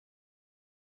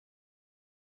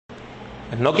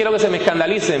No quiero que se me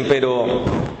escandalicen, pero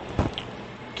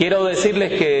quiero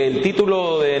decirles que el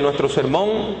título de nuestro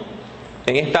sermón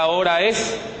en esta hora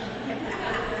es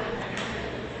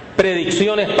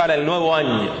Predicciones para el nuevo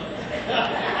año.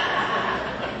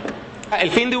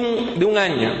 El fin de un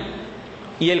año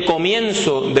y el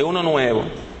comienzo de uno nuevo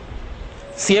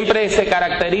siempre se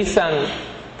caracterizan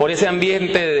por ese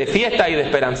ambiente de fiesta y de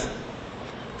esperanza.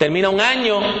 Termina un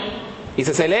año y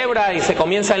se celebra y se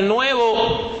comienza el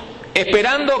nuevo,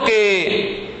 esperando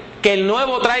que el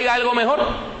nuevo traiga algo mejor.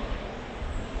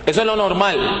 Eso es lo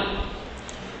normal.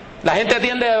 La gente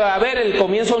tiende a ver el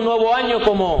comienzo de un nuevo año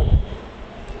como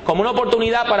una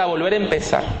oportunidad para volver a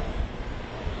empezar.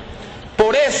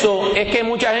 Por eso es que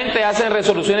mucha gente hace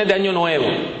resoluciones de año nuevo.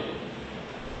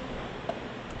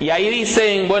 Y ahí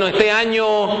dicen, bueno, este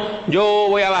año yo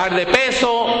voy a bajar de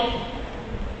peso.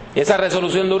 Y esa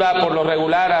resolución dura por lo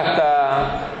regular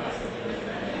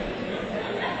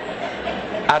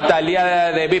hasta el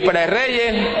día de Víspera de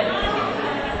Reyes.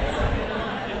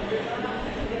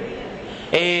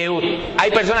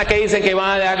 Hay personas que dicen que van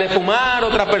a dejar de fumar,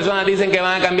 otras personas dicen que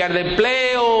van a cambiar de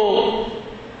empleo.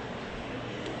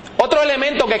 Otro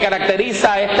elemento que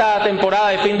caracteriza esta temporada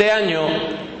de fin de año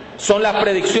son las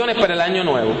predicciones para el año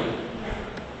nuevo.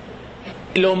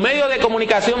 Los medios de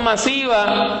comunicación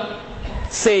masiva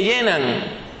se llenan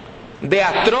de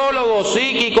astrólogos,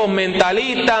 psíquicos,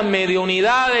 mentalistas,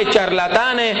 mediunidades,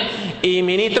 charlatanes y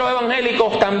ministros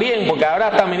evangélicos también, porque ahora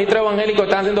hasta ministros evangélicos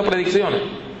están haciendo predicciones,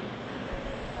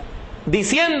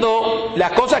 diciendo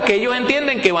las cosas que ellos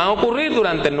entienden que van a ocurrir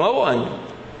durante el nuevo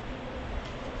año.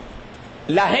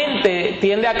 La gente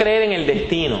tiende a creer en el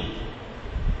destino.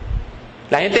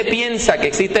 La gente piensa que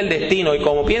existe el destino, y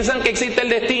como piensan que existe el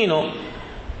destino,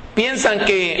 piensan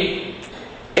que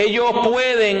ellos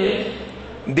pueden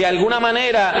de alguna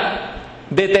manera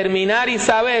determinar y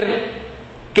saber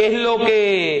qué es lo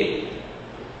que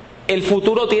el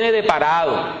futuro tiene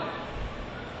deparado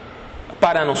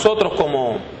para nosotros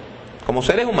como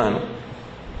seres humanos.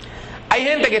 Hay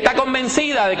gente que está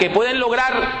convencida de que pueden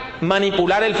lograr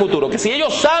manipular el futuro, que si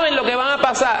ellos saben lo que van a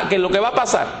pasar, que es lo que va a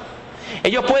pasar,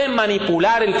 ellos pueden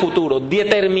manipular el futuro,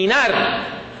 determinar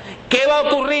qué va a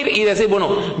ocurrir y decir,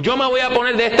 bueno, yo me voy a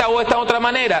poner de esta o esta otra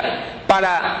manera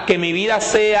para que mi vida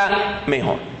sea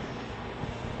mejor.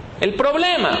 El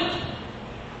problema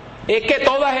es que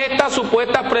todas estas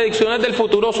supuestas predicciones del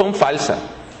futuro son falsas.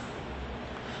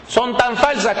 Son tan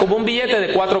falsas como un billete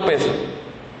de 4 pesos.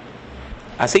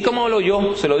 Así como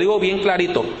yo se lo digo bien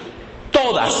clarito,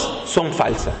 todas son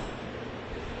falsas.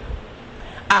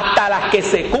 Hasta las que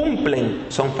se cumplen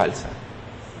son falsas.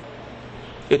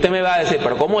 Y usted me va a decir,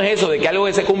 pero ¿cómo es eso de que algo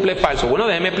que se cumple es falso? Bueno,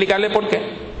 déjeme explicarle por qué.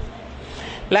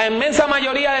 La inmensa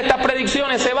mayoría de estas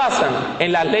predicciones se basan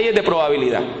en las leyes de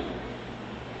probabilidad.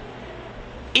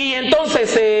 Y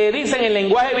entonces se dicen en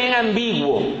lenguaje bien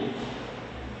ambiguo,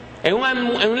 en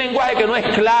un lenguaje que no es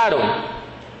claro.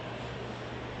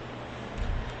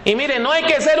 Y mire, no hay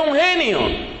que ser un genio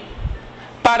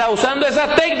para, usando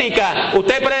esas técnicas,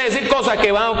 usted predecir cosas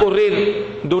que van a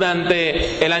ocurrir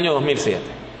durante el año 2007.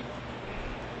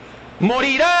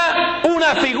 Morirá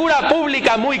una figura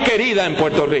pública muy querida en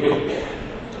Puerto Rico.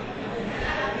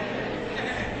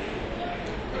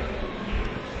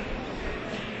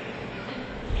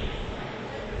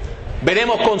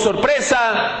 Veremos con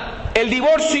sorpresa el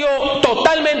divorcio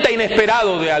totalmente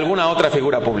inesperado de alguna otra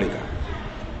figura pública.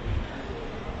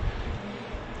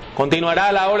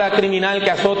 Continuará la ola criminal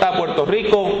que azota a Puerto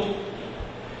Rico.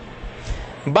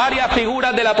 Varias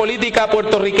figuras de la política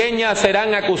puertorriqueña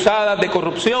serán acusadas de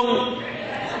corrupción.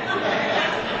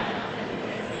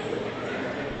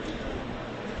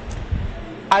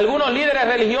 Algunos líderes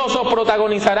religiosos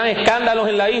protagonizarán escándalos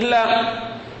en la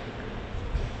isla.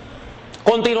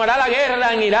 Continuará la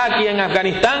guerra en Irak y en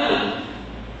Afganistán.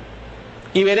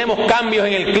 Y veremos cambios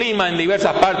en el clima en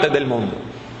diversas partes del mundo.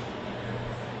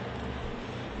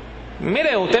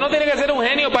 Mire, usted no tiene que ser un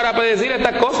genio para predecir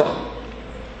estas cosas.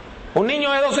 Un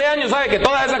niño de 12 años sabe que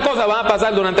todas esas cosas van a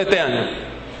pasar durante este año.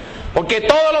 Porque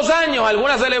todos los años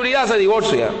alguna celebridad se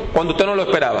divorcia cuando usted no lo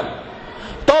esperaba.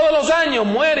 Todos los años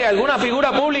muere alguna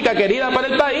figura pública querida para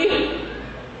el país.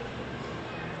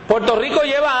 Puerto Rico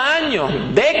lleva años,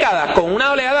 décadas, con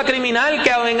una oleada criminal que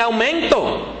en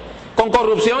aumento, con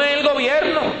corrupción en el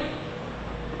gobierno.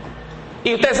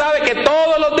 Y usted sabe que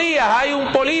todos los días hay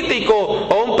un político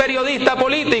o un periodista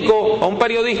político o un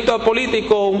periodista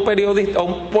político o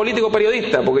un político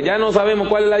periodista, porque ya no sabemos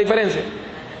cuál es la diferencia,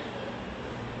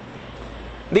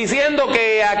 diciendo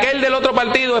que aquel del otro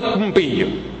partido es un pillo.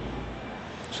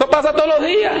 Eso pasa todos los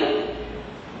días.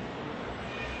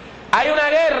 Hay una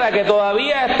guerra que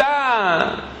todavía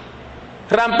está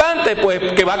rampante,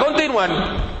 pues que va a continuar.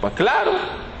 Pues claro,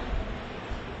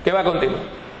 que va a continuar.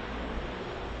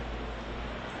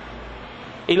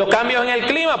 Y los cambios en el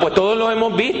clima, pues todos los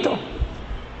hemos visto.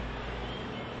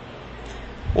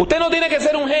 Usted no tiene que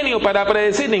ser un genio para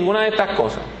predecir ninguna de estas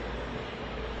cosas.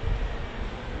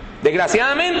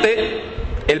 Desgraciadamente,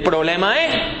 el problema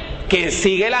es que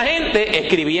sigue la gente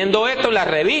escribiendo esto en las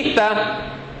revistas,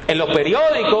 en los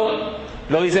periódicos,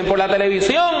 lo dicen por la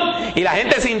televisión, y la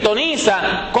gente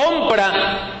sintoniza,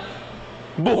 compra,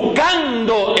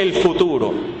 buscando el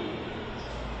futuro.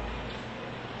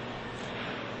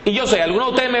 Y yo sé, algunos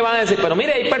de ustedes me van a decir, pero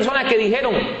mire, hay personas que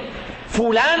dijeron,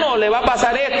 fulano le va a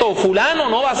pasar esto, fulano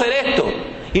no va a hacer esto.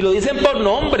 Y lo dicen por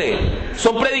nombre,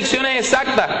 son predicciones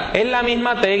exactas, es la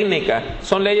misma técnica,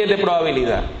 son leyes de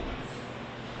probabilidad.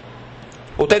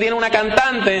 Usted tiene una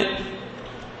cantante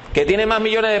que tiene más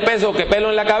millones de pesos que pelo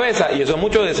en la cabeza, y eso es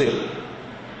mucho decir.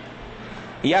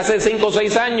 Y hace 5 o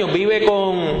 6 años vive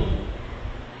con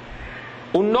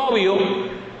un novio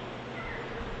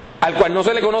al cual no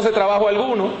se le conoce trabajo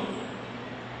alguno,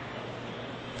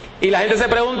 y la gente se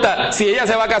pregunta si ella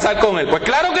se va a casar con él. Pues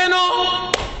claro que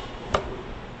no.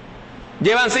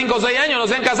 Llevan 5 o 6 años, no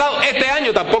se han casado, este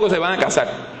año tampoco se van a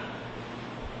casar.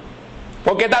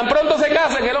 Porque tan pronto se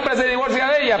case que el hombre se divorcia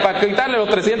de ella para quitarle los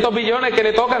 300 billones que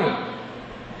le tocan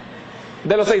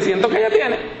de los 600 que ella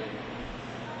tiene.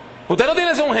 Usted no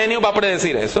tiene que ser un genio para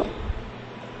predecir eso.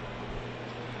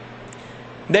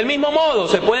 Del mismo modo,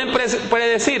 se pueden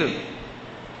predecir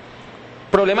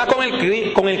problemas con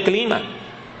el clima.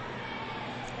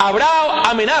 Habrá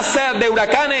amenaza de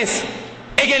huracanes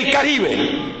en el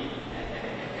Caribe.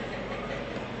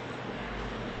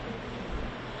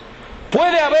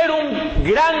 Puede haber un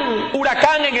gran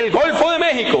huracán en el Golfo de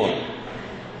México.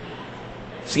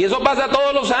 Si eso pasa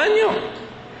todos los años.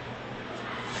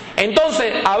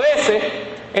 Entonces, a veces,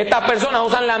 estas personas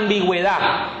usan la ambigüedad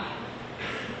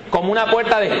como una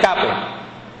puerta de escape.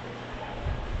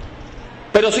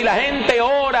 Pero si la gente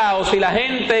ora, o si la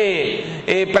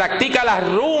gente practica las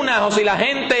runas, o si la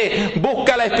gente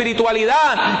busca la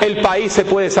espiritualidad, el país se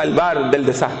puede salvar del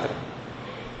desastre.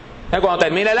 Cuando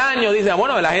termina el año, dicen,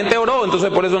 bueno, la gente oró, entonces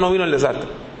por eso no vino el desastre.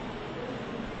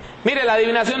 Mire, la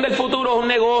adivinación del futuro es un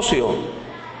negocio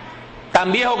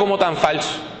tan viejo como tan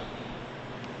falso.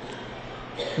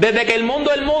 Desde que el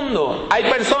mundo es el mundo, hay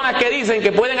personas que dicen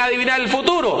que pueden adivinar el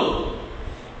futuro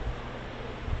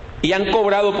y han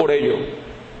cobrado por ello.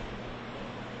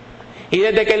 Y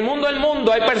desde que el mundo es el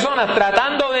mundo, hay personas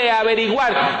tratando de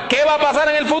averiguar qué va a pasar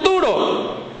en el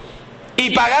futuro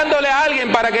y pagándole a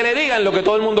alguien para que le digan lo que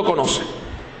todo el mundo conoce.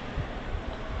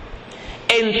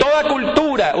 En toda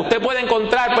cultura usted puede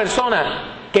encontrar personas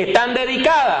que están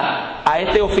dedicadas a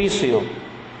este oficio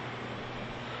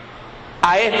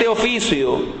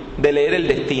de leer el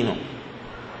destino.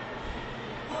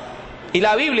 Y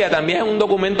la Biblia también es un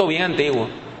documento bien antiguo.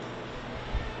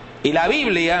 Y la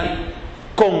Biblia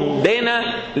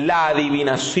condena la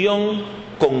adivinación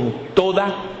con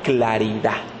toda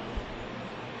claridad.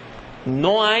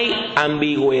 No hay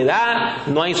ambigüedad,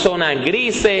 no hay zonas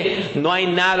grises, no hay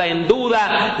nada en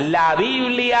duda. La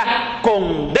Biblia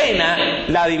condena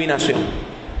la adivinación.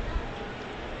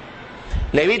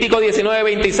 Levítico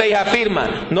 19:26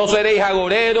 afirma: no seréis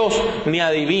agoreros ni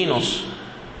adivinos.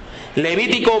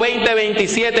 Levítico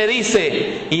 20:27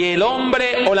 dice: y el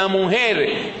hombre o la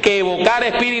mujer que evocare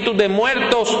espíritus de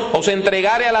muertos o se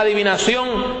entregare a la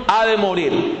adivinación ha de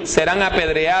morir, serán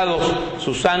apedreados,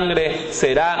 su sangre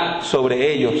será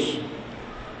sobre ellos.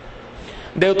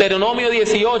 Deuteronomio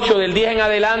 18 del 10 en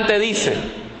adelante dice: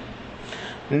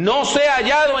 no sea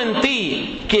hallado en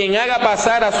ti quien haga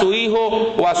pasar a su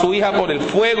hijo o a su hija por el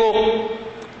fuego,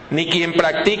 ni quien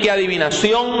practique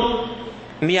adivinación,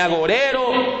 ni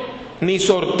agorero, ni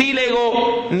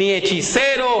sortílego, ni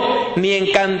hechicero, ni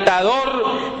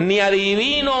encantador, ni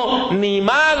adivino, ni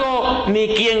mago, ni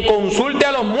quien consulte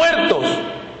a los muertos,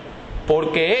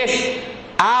 porque es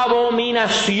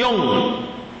abominación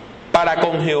para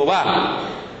con Jehová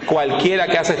cualquiera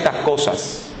que hace estas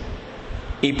cosas.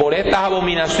 Y por estas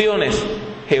abominaciones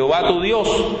Jehová tu Dios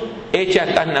echa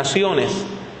estas naciones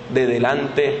de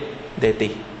delante de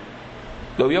ti.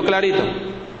 ¿Lo vio clarito?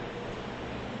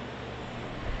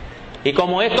 Y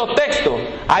como estos textos,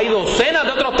 hay docenas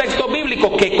de otros textos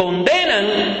bíblicos que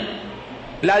condenan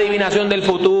la adivinación del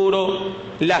futuro,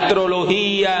 la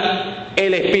astrología,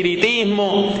 el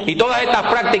espiritismo y todas estas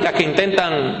prácticas que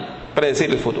intentan predecir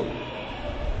el futuro.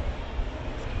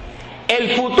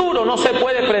 El futuro no se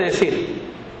puede predecir.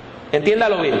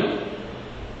 Entiéndalo bien.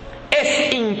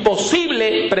 Es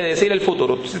imposible predecir el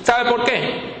futuro. ¿Sabe por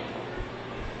qué?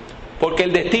 Porque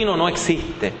el destino no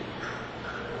existe.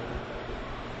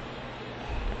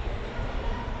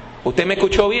 ¿Usted me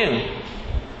escuchó bien?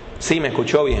 Sí, me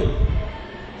escuchó bien.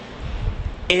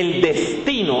 El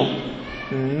destino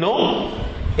no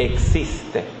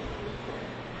existe.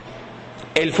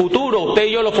 El futuro usted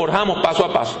y yo lo forjamos paso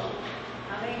a paso.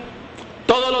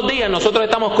 Todos los días nosotros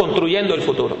estamos construyendo el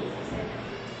futuro.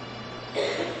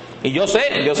 Y yo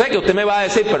sé que usted me va a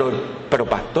decir, pero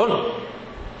pastor,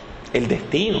 el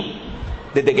destino,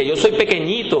 desde que yo soy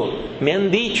pequeñito me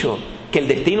han dicho que el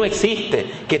destino existe,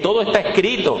 que todo está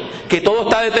escrito, que todo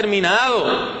está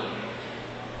determinado.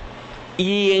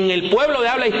 Y en el pueblo de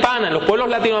habla hispana, en los pueblos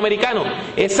latinoamericanos,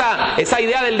 esa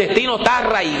idea del destino está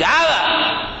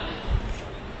arraigada.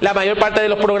 La mayor parte de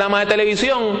los programas de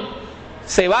televisión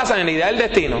se basan en la idea del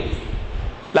destino.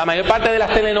 La mayor parte de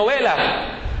las telenovelas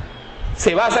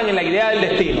se basan en la idea del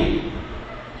destino.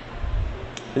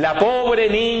 La pobre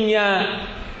niña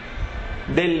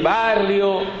del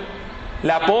barrio,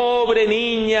 la pobre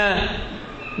niña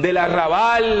del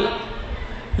arrabal,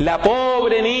 la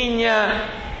pobre niña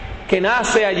que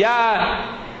nace allá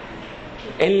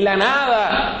en la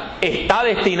nada, está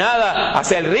destinada a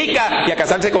ser rica y a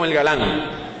casarse con el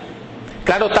galán.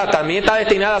 Claro está, también está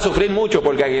destinada a sufrir mucho,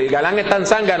 porque el galán es tan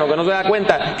zángano que no se da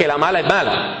cuenta que la mala es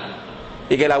mala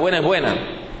y que la buena es buena.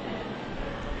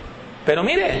 Pero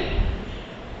mire,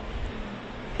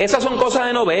 esas son cosas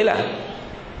de novela.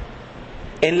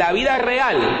 En la vida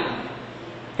real,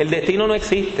 el destino no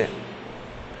existe.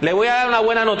 Le voy a dar una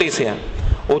buena noticia.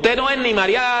 Usted no es ni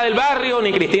María del Barrio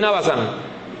ni Cristina Bazán.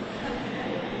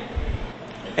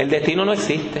 El destino no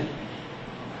existe.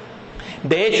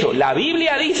 De hecho, la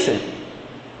Biblia dice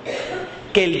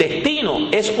que el destino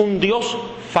es un Dios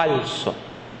falso.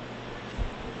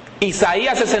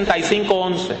 Isaías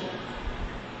 65:11.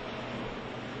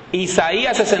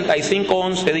 Isaías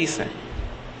 65:11 dice: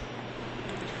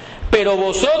 pero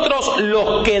vosotros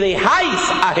los que dejáis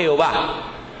a Jehová,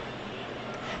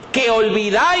 que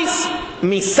olvidáis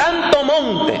mi santo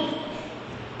monte,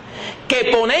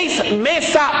 que ponéis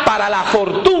mesa para la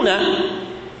fortuna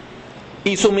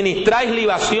y suministráis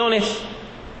libaciones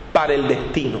para el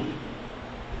destino.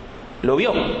 ¿Lo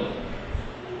vio?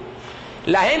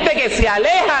 La gente que se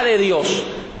aleja de Dios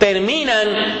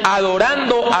terminan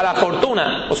adorando a la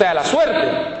fortuna, o sea, a la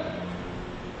suerte,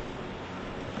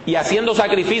 y haciendo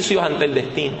sacrificios ante el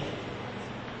destino.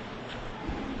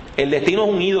 El destino es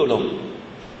un ídolo.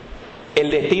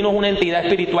 El destino es una entidad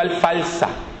espiritual falsa.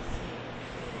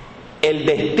 El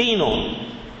destino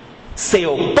se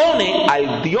opone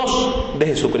al Dios de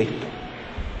Jesucristo.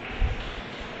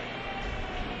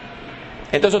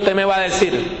 Entonces usted me va a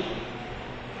decir,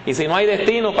 y si no hay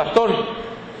destino, pastor,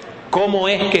 ¿cómo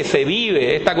es que se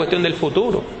vive esta cuestión del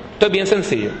futuro? Esto es bien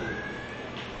sencillo.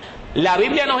 La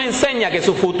Biblia nos enseña que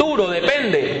su futuro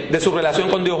depende de su relación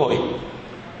con Dios hoy.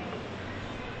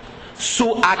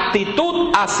 Su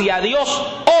actitud hacia Dios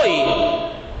hoy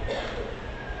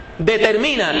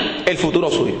determina el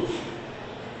futuro suyo.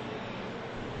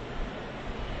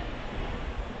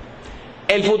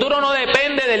 El futuro no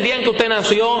depende del día en que usted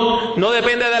nació, no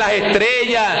depende de las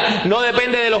estrellas, no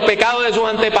depende de los pecados de sus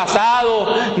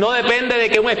antepasados, no depende de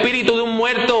que un espíritu de un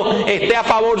muerto esté a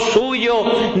favor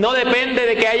suyo, no depende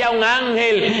de que haya un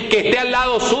ángel que esté al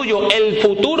lado suyo. El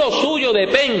futuro suyo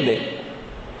depende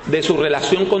de su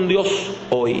relación con Dios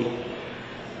hoy.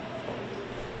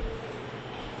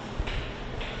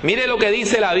 Mire lo que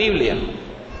dice la Biblia.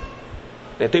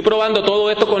 Le estoy probando todo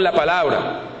esto con la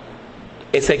palabra.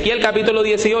 Ezequiel capítulo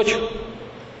 18,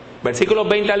 versículos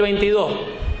 20 al 22,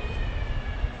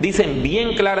 dicen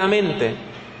bien claramente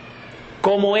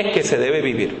cómo es que se debe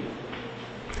vivir.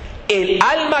 El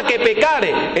alma que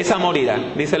pecare, esa morirá,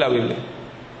 dice la Biblia.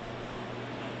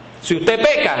 Si usted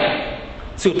peca,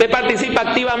 si usted participa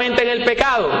activamente en el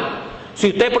pecado, si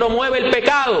usted promueve el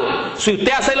pecado, si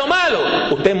usted hace lo malo,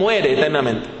 usted muere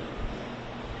eternamente.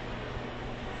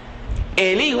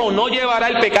 El Hijo no llevará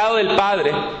el pecado del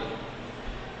Padre,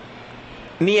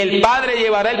 ni el Padre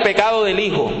llevará el pecado del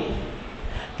Hijo.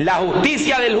 La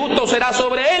justicia del justo será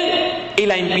sobre él y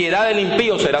la impiedad del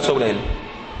impío será sobre él.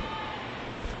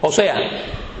 O sea,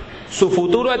 su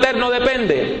futuro eterno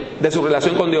depende de su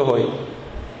relación con Dios hoy.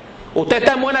 Usted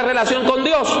está en buena relación con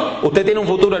Dios, usted tiene un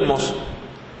futuro hermoso.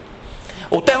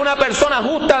 Usted es una persona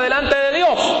justa delante de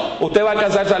Dios, usted va a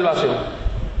alcanzar salvación.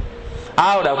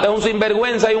 Ahora, usted es un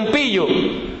sinvergüenza y un pillo,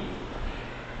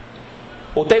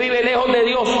 usted vive lejos de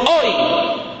Dios hoy,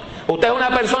 usted es una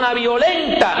persona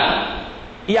violenta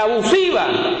y abusiva,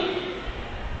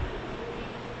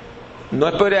 no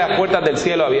espere las puertas del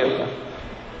cielo abiertas.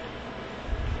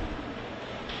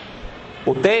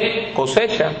 Usted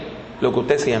cosecha lo que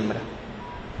usted siembra.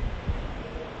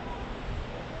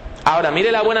 Ahora,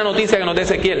 mire la buena noticia que nos da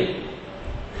Ezequiel.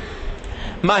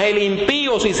 Mas el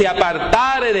impío, si se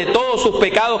apartare de todos sus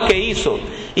pecados que hizo,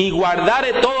 y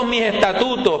guardare todos mis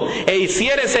estatutos, e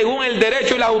hiciere según el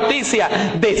derecho y la justicia,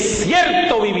 de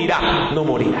cierto vivirá, no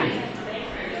morirá.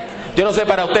 Yo no sé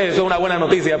para ustedes, eso es una buena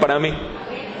noticia para mí.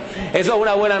 Eso es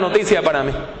una buena noticia para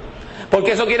mí.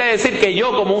 Porque eso quiere decir que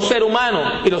yo, como un ser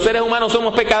humano, y los seres humanos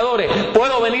somos pecadores,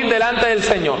 puedo venir delante del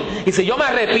Señor. Y si yo me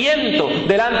arrepiento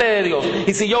delante de Dios,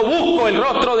 y si yo busco el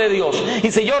rostro de Dios, y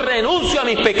si yo renuncio a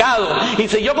mis pecados, y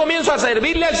si yo comienzo a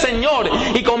servirle al Señor,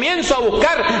 y comienzo a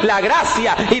buscar la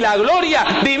gracia y la gloria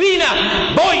divina,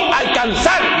 voy a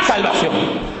alcanzar salvación.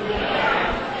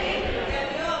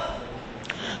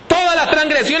 Todas las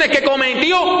transgresiones que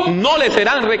cometió no le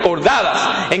serán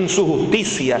recordadas. En su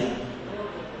justicia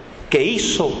que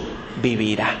hizo,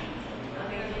 vivirá.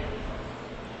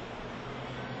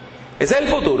 Ese es el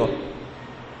futuro.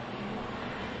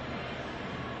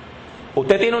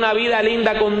 Usted tiene una vida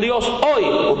linda con Dios hoy,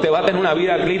 usted va a tener una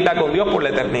vida linda con Dios por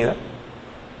la eternidad.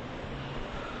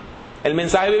 El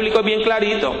mensaje bíblico es bien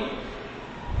clarito.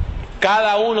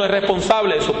 Cada uno es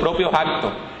responsable de sus propios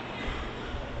actos,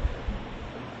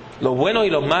 los buenos y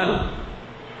los malos.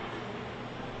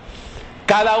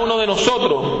 Cada uno de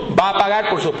nosotros va a pagar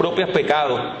por sus propios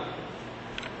pecados.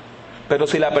 Pero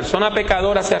si la persona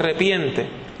pecadora se arrepiente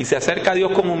y se acerca a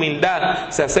Dios con humildad,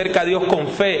 se acerca a Dios con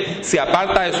fe, se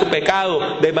aparta de su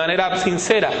pecado de manera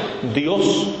sincera,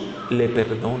 Dios le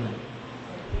perdona.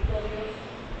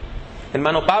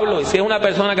 Hermano Pablo, y si es una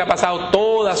persona que ha pasado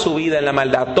toda su vida en la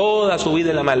maldad, toda su vida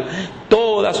en la maldad,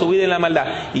 toda su vida en la maldad,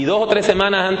 y 2 o 3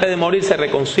 semanas antes de morir se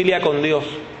reconcilia con Dios,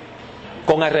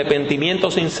 con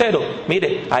arrepentimiento sincero,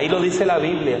 mire, ahí lo dice la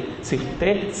Biblia, si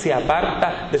usted se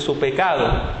aparta de su pecado,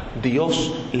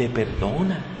 Dios le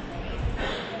perdona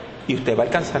y usted va a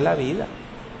alcanzar la vida.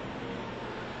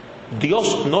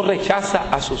 Dios no rechaza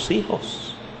a sus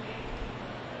hijos.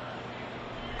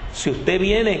 Si usted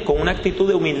viene con una actitud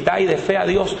de humildad y de fe a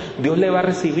Dios, Dios le va a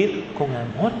recibir con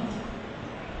amor.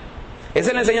 Esa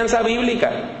es la enseñanza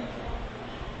bíblica.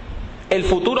 El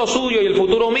futuro suyo y el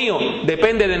futuro mío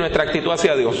depende de nuestra actitud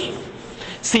hacia Dios.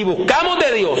 Si buscamos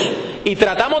de Dios y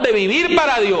tratamos de vivir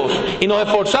para Dios y nos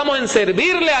esforzamos en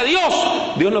servirle a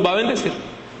Dios, Dios nos va a bendecir.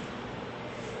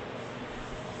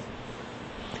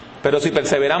 Pero si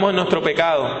perseveramos en nuestro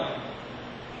pecado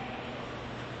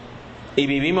y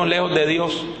vivimos lejos de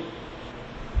Dios,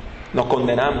 nos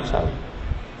condenamos, ¿sabe?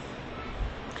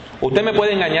 Usted me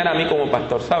puede engañar a mí como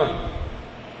pastor, ¿sabe?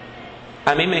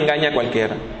 A mí me engaña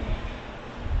cualquiera.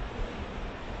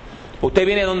 Usted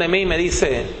viene donde mí y me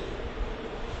dice,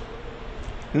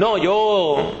 no,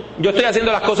 yo estoy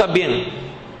haciendo las cosas bien.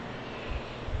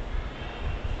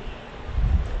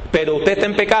 Pero usted está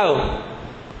en pecado.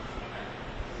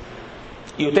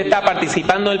 Y usted está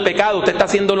participando en el pecado, usted está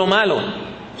haciendo lo malo.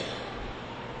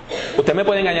 Usted me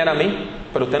puede engañar a mí,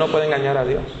 pero usted no puede engañar a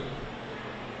Dios.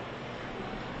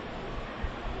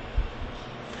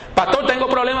 Pastor, tengo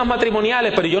problemas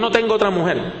matrimoniales, pero yo no tengo otra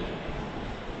mujer.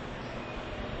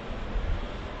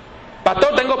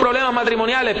 Pastor, tengo problemas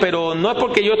matrimoniales, pero no es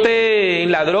porque yo esté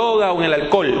en la droga o en el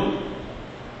alcohol.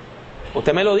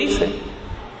 Usted me lo dice.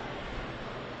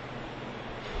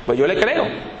 Pues yo le creo.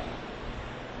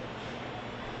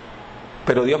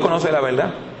 Pero Dios conoce la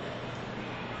verdad.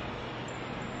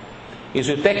 Y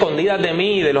si usted, escondidas de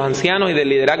mí, de los ancianos y del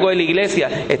liderazgo de la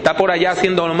iglesia, está por allá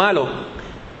haciendo lo malo,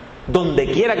 donde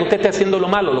quiera que usted esté haciendo lo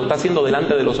malo, lo está haciendo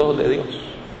delante de los ojos de Dios.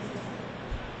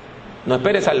 No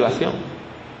espere salvación.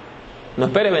 No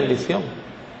espere bendición.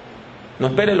 No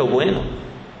espere lo bueno.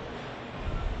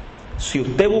 Si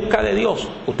usted busca de Dios,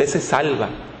 usted se salva.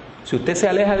 Si usted se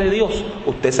aleja de Dios,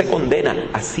 usted se condena.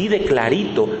 Así de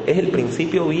clarito es el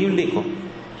principio bíblico.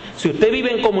 Si usted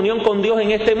vive en comunión con Dios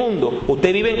en este mundo,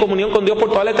 usted vive en comunión con Dios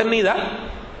por toda la eternidad.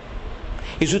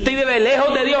 Y si usted vive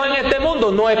lejos de Dios en este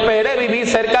mundo, no espere vivir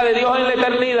cerca de Dios en la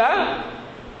eternidad.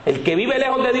 El que vive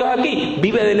lejos de Dios aquí,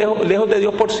 vive lejos de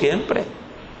Dios por siempre.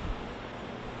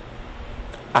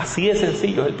 Así de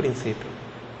sencillo es el principio.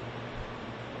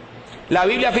 La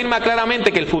Biblia afirma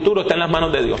claramente que el futuro está en las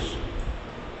manos de Dios.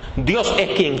 Dios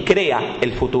es quien crea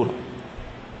el futuro.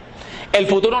 El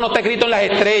futuro no está escrito en las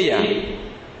estrellas.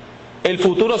 El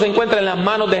futuro se encuentra en las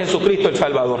manos de Jesucristo el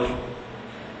Salvador.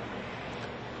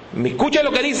 Escuche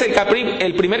lo que dice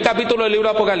el primer capítulo del libro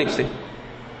de Apocalipsis.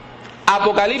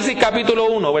 Apocalipsis capítulo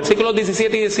 1, versículos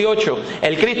 17 y 18.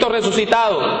 El Cristo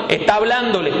resucitado está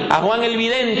hablándole a Juan el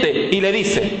vidente y le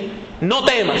dice: no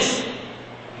temas.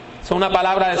 Es una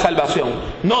palabra de salvación.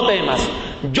 No temas.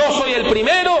 Yo soy el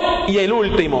primero y el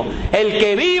último, el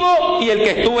que vivo y el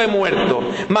que estuve muerto.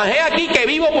 Mas he aquí que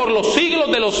vivo por los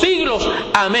siglos de los siglos.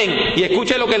 Amén. Y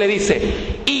escuche lo que le dice: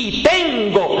 y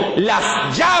tengo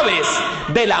las llaves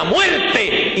de la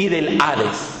muerte y del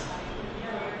Hades.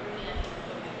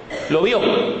 ¿Lo vio?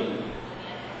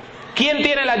 ¿Quién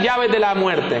tiene las llaves de la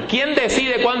muerte? ¿Quién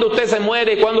decide cuándo usted se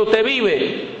muere y cuándo usted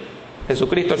vive?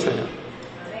 Jesucristo el Señor.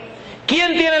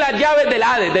 ¿Quién tiene las llaves del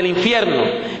Hades, del infierno?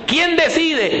 ¿Quién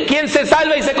decide quién se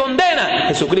salva y se condena?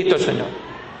 Jesucristo el Señor.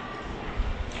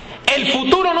 El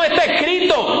futuro no está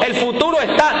escrito, el futuro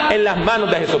está en las manos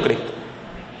de Jesucristo.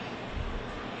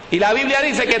 Y la Biblia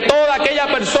dice que toda aquella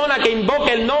persona que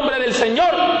invoque el nombre del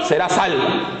Señor será salva.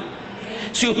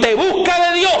 Si usted busca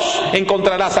de Dios,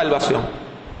 encontrará salvación.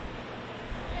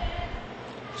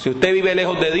 Si usted vive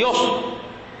lejos de Dios,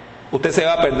 usted se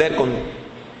va a perder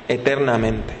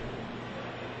eternamente.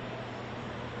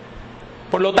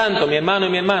 Por lo tanto, mi hermano y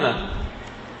mi hermana,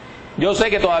 yo sé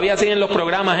que todavía siguen los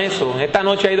programas eso. Esta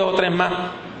noche hay 2 o 3 más,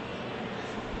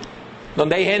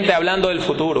 donde hay gente hablando del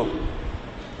futuro.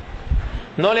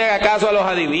 No le haga caso a los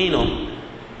adivinos,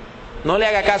 no le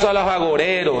haga caso a los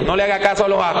agoreros, no le haga caso a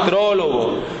los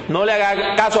astrólogos, no le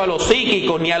haga caso a los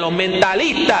psíquicos ni a los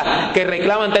mentalistas que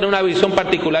reclaman tener una visión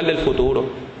particular del futuro.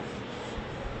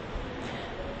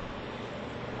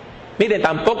 Mire,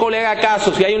 tampoco le haga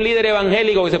caso si hay un líder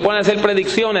evangélico que se pone a hacer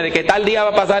predicciones de que tal día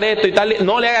va a pasar esto y tal.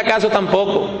 No le haga caso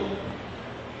tampoco.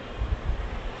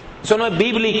 Eso no es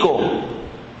bíblico.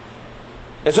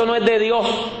 Eso no es de Dios.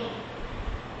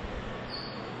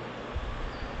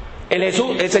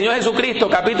 El Señor Jesucristo,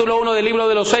 capítulo 1 del libro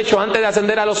de los Hechos, antes de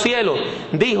ascender a los cielos,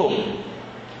 dijo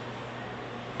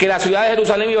que la ciudad de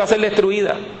Jerusalén iba a ser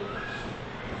destruida.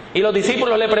 Y los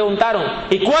discípulos le preguntaron,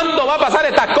 ¿y cuándo va a pasar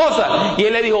estas cosas? Y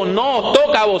él le dijo, no os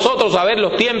toca a vosotros saber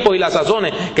los tiempos y las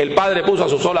sazones que el Padre puso a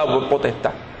su sola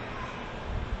potestad.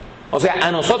 O sea,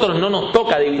 a nosotros no nos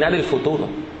toca adivinar el futuro.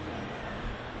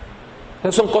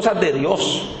 Esas son cosas de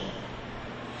Dios.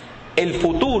 El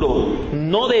futuro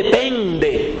no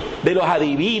depende de los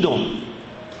adivinos.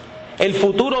 El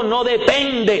futuro no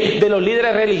depende de los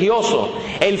líderes religiosos.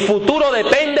 El futuro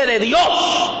depende de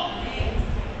Dios.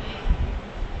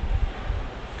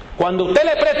 Cuando usted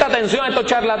le presta atención a estos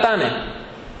charlatanes,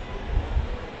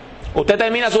 usted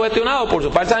termina sugestionado por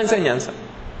sus falsas enseñanzas.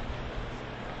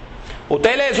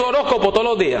 Usted lee su horóscopo todos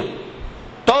los días,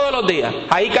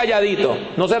 ahí calladito,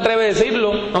 no se atreve a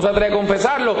decirlo, no se atreve a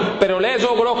confesarlo, pero lee su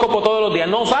horóscopo todos los días,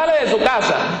 no sale de su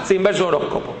casa sin ver su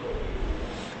horóscopo.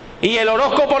 Y el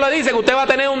horóscopo le dice que usted va a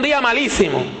tener un día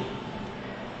malísimo.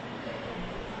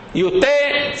 Y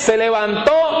usted se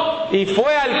levantó y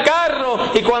fue al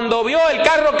carro, y cuando vio el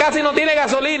carro casi no tiene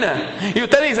gasolina, y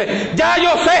usted dice, ya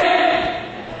yo sé,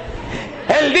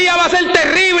 el día va a ser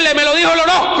terrible, me lo dijo el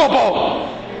horóscopo.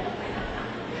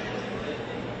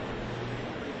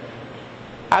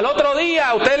 Al otro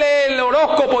día usted lee el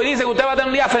horóscopo y dice que usted va a tener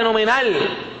un día fenomenal,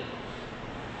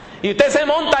 y usted se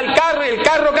monta al carro y el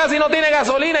carro casi no tiene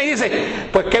gasolina, y dice,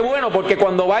 pues qué bueno, porque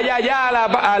cuando vaya allá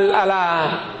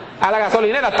a la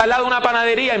gasolinera está al lado de una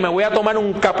panadería y me voy a tomar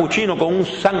un capuchino con un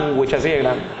sándwich así de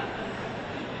grande.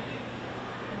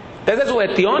 Usted se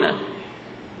sugestiona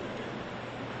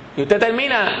y usted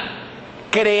termina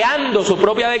creando su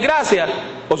propia desgracia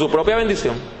o su propia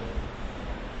bendición.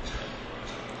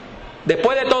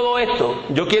 Después de todo esto,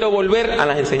 yo quiero volver a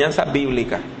las enseñanzas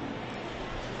bíblicas.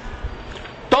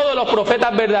 Todos los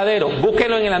profetas verdaderos,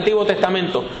 búsquenlo en el Antiguo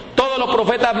Testamento, todos los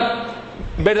profetas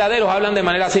verdaderos hablan de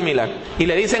manera similar y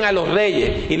le dicen a los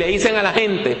reyes y le dicen a la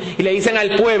gente y le dicen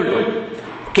al pueblo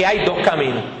que hay 2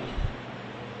 caminos.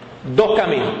 2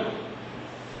 caminos.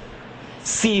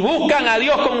 Si buscan a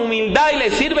Dios con humildad y le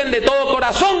sirven de todo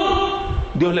corazón,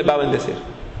 Dios les va a bendecir.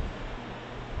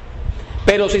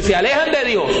 Pero si se alejan de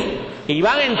Dios y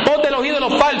van en pos de los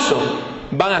ídolos falsos,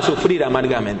 van a sufrir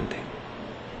amargamente.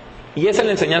 Y esa es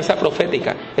la enseñanza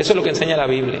profética. Eso es lo que enseña la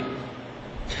Biblia.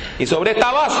 Y sobre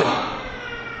esta base,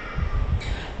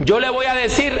 yo le voy a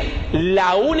decir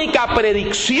la única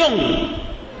predicción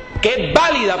que es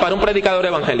válida para un predicador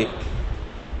evangélico.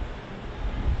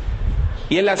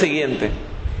 Y es la siguiente: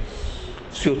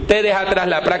 si usted deja atrás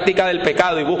la práctica del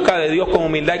pecado y busca de Dios con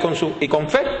humildad y con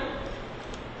fe,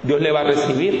 Dios le va a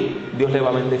recibir, Dios le va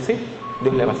a bendecir,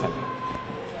 Dios le va a salvar.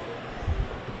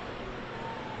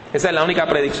 Esa es la única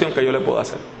predicción que yo le puedo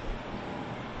hacer.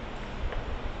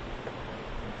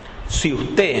 Si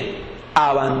usted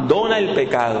abandona el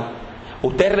pecado,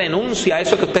 usted renuncia a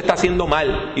eso que usted está haciendo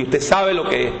mal y usted sabe lo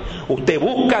que es, usted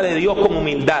busca de Dios con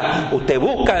humildad, usted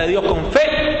busca de Dios con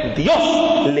fe,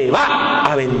 Dios le va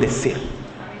a bendecir.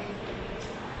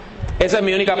 Esa es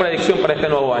mi única predicción para este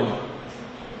nuevo año,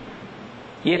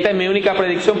 y esta es mi única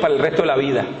predicción para el resto de la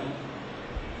vida,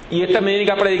 y esta es mi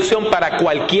única predicción para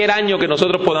cualquier año que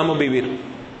nosotros podamos vivir.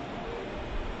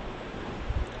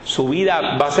 Su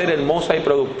vida va a ser hermosa y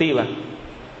productiva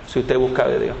si usted busca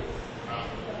de Dios.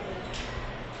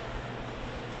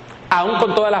 Aún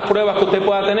con todas las pruebas que usted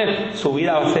pueda tener, su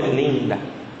vida va a ser linda.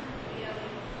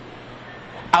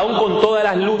 Aún con todas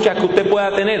las luchas que usted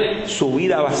pueda tener, su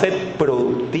vida va a ser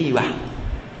productiva.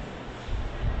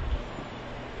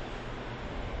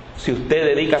 Si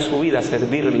usted dedica su vida a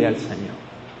servirle al Señor.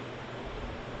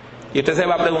 Y usted se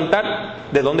va a preguntar,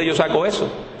 ¿de dónde yo saco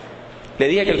eso? Le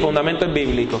dije que el fundamento es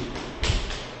bíblico.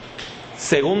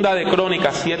 Segunda de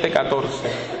Crónicas 7:14.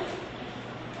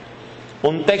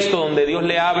 Un texto donde Dios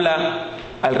le habla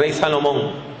al rey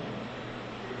Salomón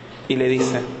y le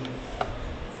dice: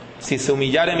 si se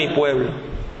humillare mi pueblo,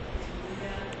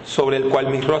 sobre el cual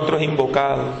mi rostro es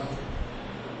invocado,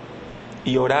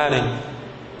 y oraren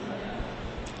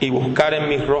y buscaren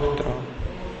mi rostro,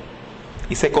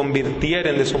 y se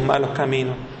convirtieren de sus malos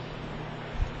caminos,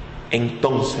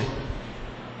 entonces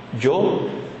yo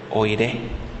oiré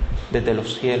desde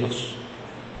los cielos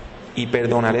y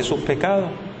perdonaré sus pecados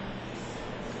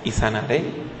y sanaré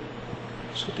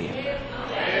su tierra.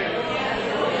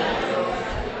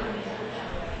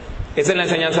 Esa es la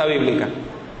enseñanza bíblica.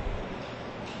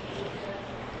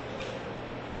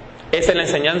 Esa es la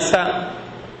enseñanza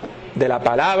de la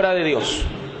palabra de Dios.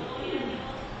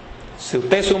 Si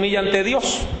usted se humilla ante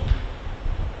Dios,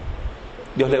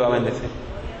 Dios le va a bendecir.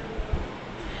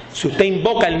 Si usted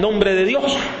invoca el nombre de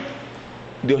Dios,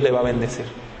 Dios le va a bendecir.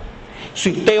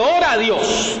 Si usted ora a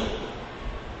Dios,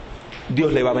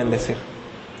 Dios le va a bendecir.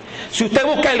 Si usted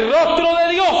busca el rostro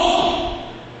de Dios,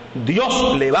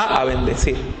 Dios le va a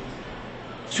bendecir.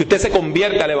 Si usted se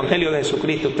convierte al Evangelio de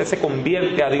Jesucristo, usted se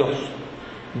convierte a Dios,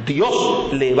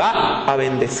 Dios le va a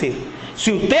bendecir.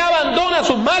 Si usted abandona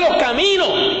sus malos caminos,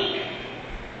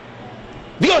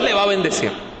 Dios le va a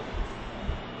bendecir.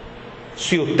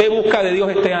 Si usted busca de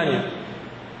Dios este año,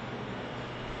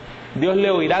 Dios le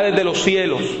oirá desde los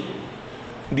cielos,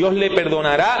 Dios le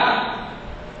perdonará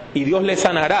y Dios le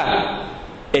sanará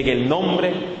en el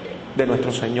nombre de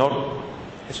nuestro Señor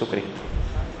Jesucristo.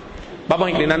 Vamos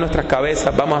a inclinar nuestras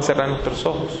cabezas, vamos a cerrar nuestros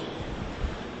ojos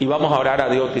y vamos a orar a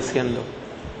Dios diciendo: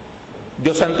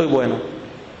 Dios santo y bueno,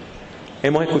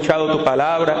 hemos escuchado tu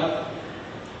palabra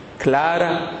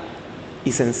clara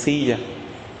y sencilla.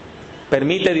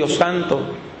 Permite, Dios santo,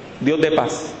 Dios de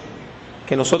paz,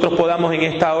 que nosotros podamos en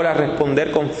esta hora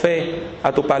responder con fe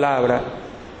a tu palabra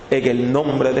en el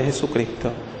nombre de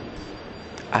Jesucristo.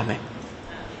 Amén.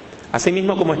 Así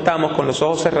mismo como estamos con los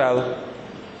ojos cerrados,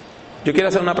 yo quiero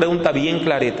hacer una pregunta bien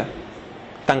clarita,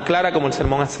 tan clara como el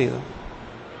sermón ha sido.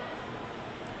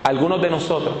 Algunos de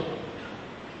nosotros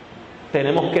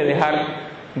tenemos que dejar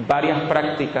varias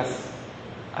prácticas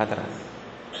atrás.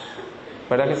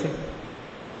 ¿Verdad que sí?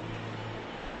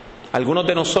 Algunos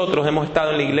de nosotros hemos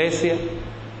estado en la iglesia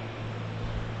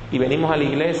y venimos a la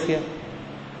iglesia,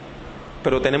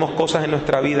 pero tenemos cosas en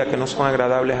nuestra vida que no son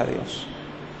agradables a Dios.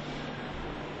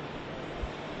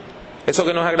 Eso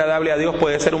que no es agradable a Dios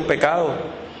puede ser un pecado,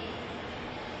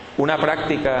 una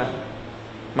práctica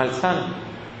malsana,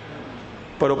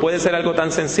 pero puede ser algo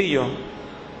tan sencillo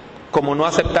como no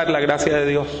aceptar la gracia de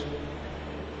Dios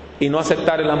y no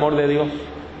aceptar el amor de Dios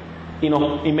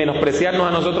y menospreciarnos a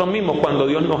nosotros mismos cuando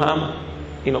Dios nos ama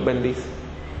y nos bendice,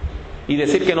 y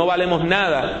decir que no valemos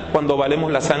nada cuando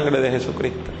valemos la sangre de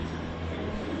Jesucristo.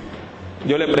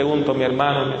 Yo le pregunto, mi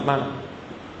hermano, mi hermana,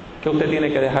 ¿qué usted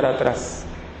tiene que dejar atrás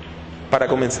para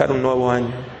comenzar un nuevo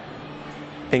año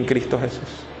en Cristo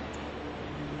Jesús?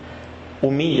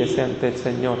 Humíllese ante el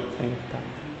Señor en esta hora.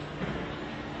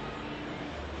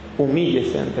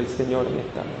 Humíllese ante el Señor en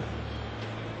esta hora.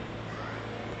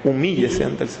 Humíllese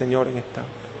ante el Señor en esta hora.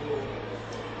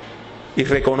 Y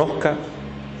reconozca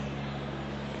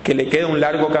que le queda un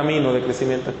largo camino de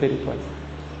crecimiento espiritual.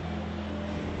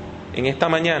 En esta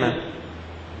mañana,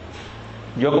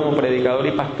 yo como predicador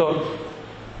y pastor,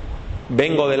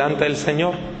 vengo delante del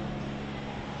Señor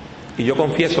y yo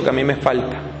confieso que a mí me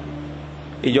falta.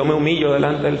 Y yo me humillo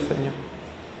delante del Señor.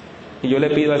 Y yo le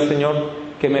pido al Señor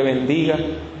que me bendiga,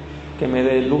 que me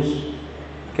dé luz,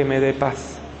 que me dé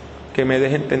paz, que me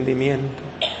dé entendimiento,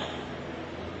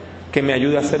 que me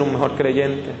ayude a ser un mejor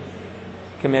creyente,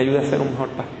 que me ayude a ser un mejor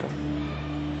pastor.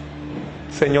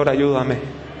 Señor, ayúdame,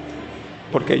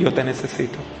 porque yo te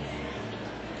necesito.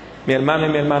 Mi hermano y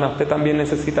mi hermana, usted también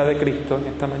necesita de Cristo en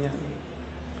esta mañana.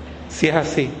 Si es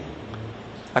así,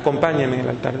 acompáñeme en el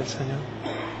altar del Señor.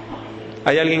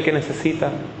 ¿Hay alguien que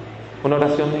necesita una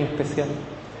oración en especial?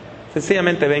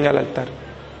 Sencillamente venga al altar.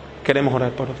 Queremos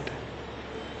orar por usted.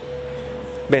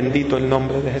 Bendito el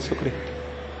nombre de Jesucristo.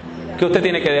 ¿Qué usted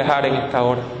tiene que dejar en esta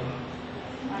hora?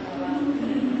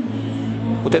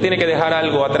 Usted tiene que dejar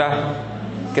algo atrás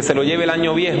que se lo lleve el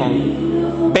año viejo,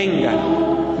 venga,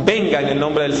 venga en el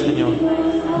nombre del Señor,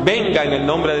 venga en el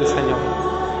nombre del Señor,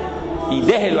 y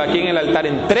déjelo aquí en el altar,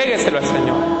 entrégueselo al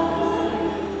Señor,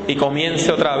 y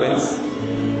comience otra vez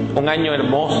un año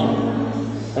hermoso,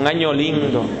 un año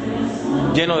lindo,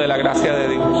 lleno de la gracia de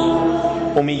Dios,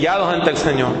 humillados ante el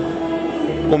Señor,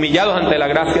 humillados ante la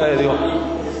gracia de Dios,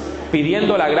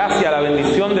 pidiendo la gracia, la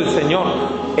bendición del Señor,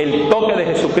 el toque de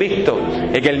Jesucristo,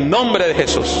 en el nombre de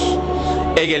Jesús,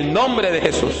 en el nombre de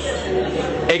Jesús,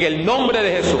 en el nombre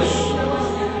de Jesús,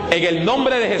 en el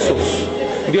nombre de Jesús.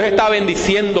 Dios está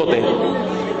bendiciéndote,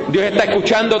 Dios está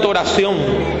escuchando tu oración,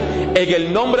 en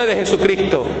el nombre de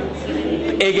Jesucristo,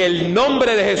 en el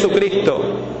nombre de Jesucristo,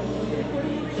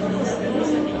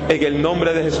 en el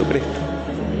nombre de Jesucristo.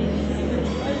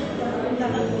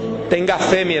 Tenga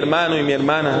fe, mi hermano y mi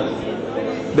hermana,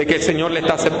 de que el Señor le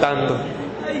está aceptando,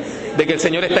 de que el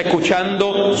Señor está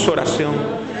escuchando su oración.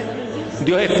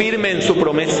 Dios es firme en su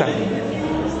promesa.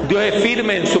 Dios es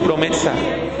firme en su promesa.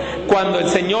 Cuando el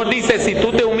Señor dice, si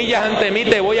tú te humillas ante mí,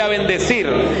 te voy a bendecir,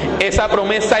 esa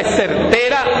promesa es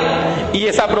certera y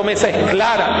esa promesa es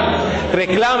clara.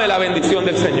 Reclame la bendición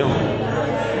del Señor.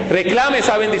 Reclame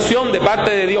esa bendición de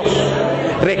parte de Dios.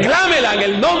 Reclámela en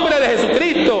el nombre de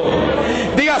Jesucristo.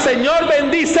 Diga, Señor,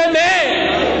 bendíceme,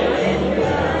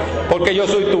 porque yo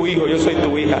soy tu hijo, yo soy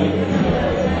tu hija,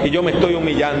 y yo me estoy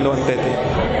humillando ante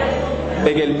ti,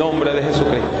 en el nombre de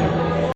Jesucristo.